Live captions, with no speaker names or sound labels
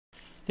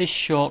This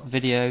short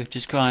video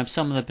describes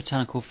some of the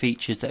botanical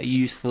features that are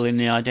useful in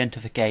the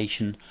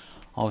identification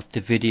of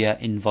Davidia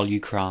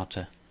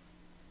involucrata.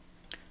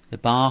 The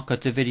bark of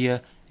Davidia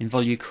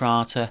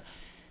involucrata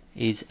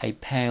is a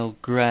pale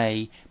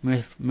grey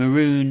with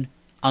maroon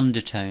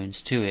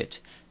undertones to it,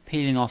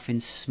 peeling off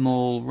in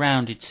small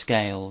rounded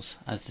scales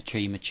as the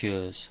tree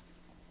matures.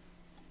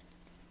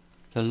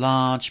 The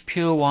large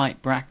pure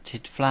white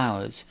bracted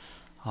flowers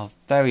are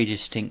very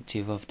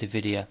distinctive of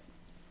Davidia,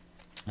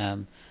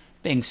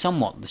 being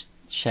somewhat the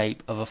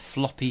shape of a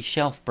floppy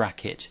shelf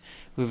bracket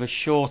with a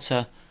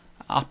shorter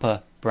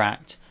upper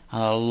bract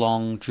and a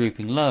long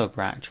drooping lower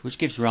bract, which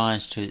gives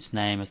rise to its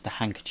name as the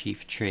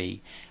handkerchief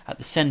tree, at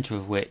the centre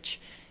of which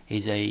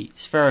is a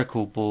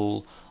spherical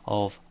ball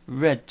of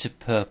red to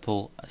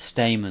purple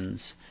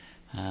stamens,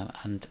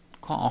 and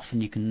quite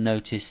often you can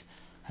notice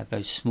a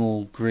very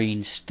small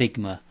green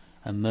stigma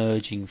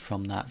emerging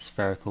from that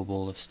spherical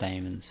ball of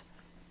stamens.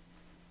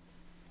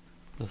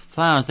 The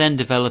flowers then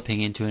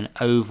developing into an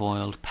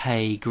ovoid,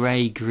 pale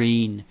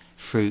grey-green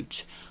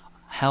fruit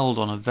held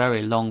on a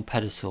very long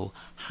pedicel,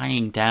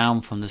 hanging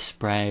down from the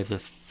spray of the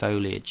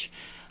foliage,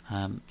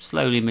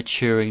 slowly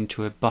maturing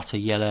to a butter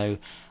yellow,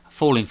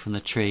 falling from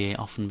the tree,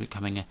 often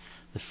becoming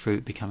the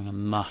fruit becoming a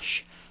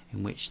mush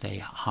in which the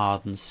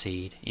hardened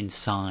seed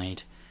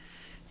inside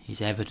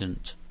is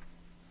evident.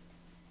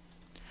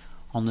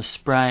 On the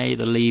spray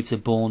the leaves are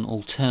borne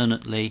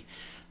alternately,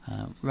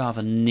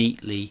 rather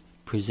neatly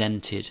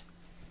presented.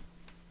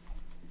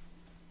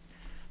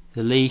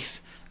 The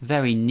leaf,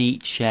 very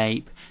neat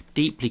shape,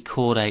 deeply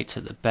cordate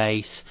at the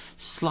base,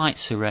 slight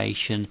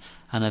serration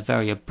and a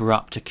very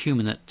abrupt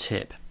acuminate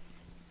tip.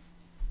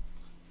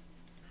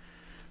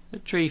 The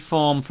tree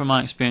form, from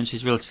my experience,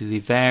 is relatively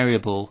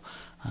variable,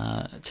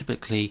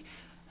 typically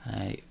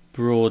a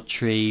broad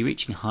tree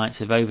reaching heights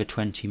of over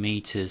 20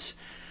 metres,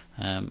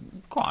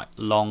 quite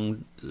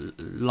long,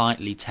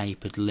 lightly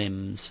tapered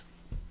limbs.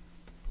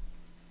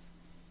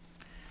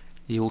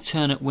 The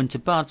alternate winter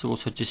buds are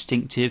also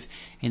distinctive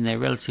in their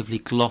relatively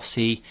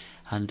glossy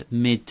and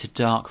mid to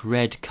dark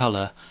red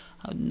colour,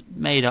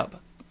 made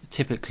up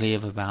typically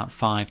of about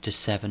 5 to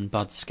 7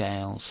 bud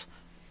scales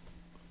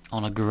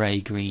on a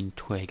grey-green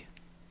twig.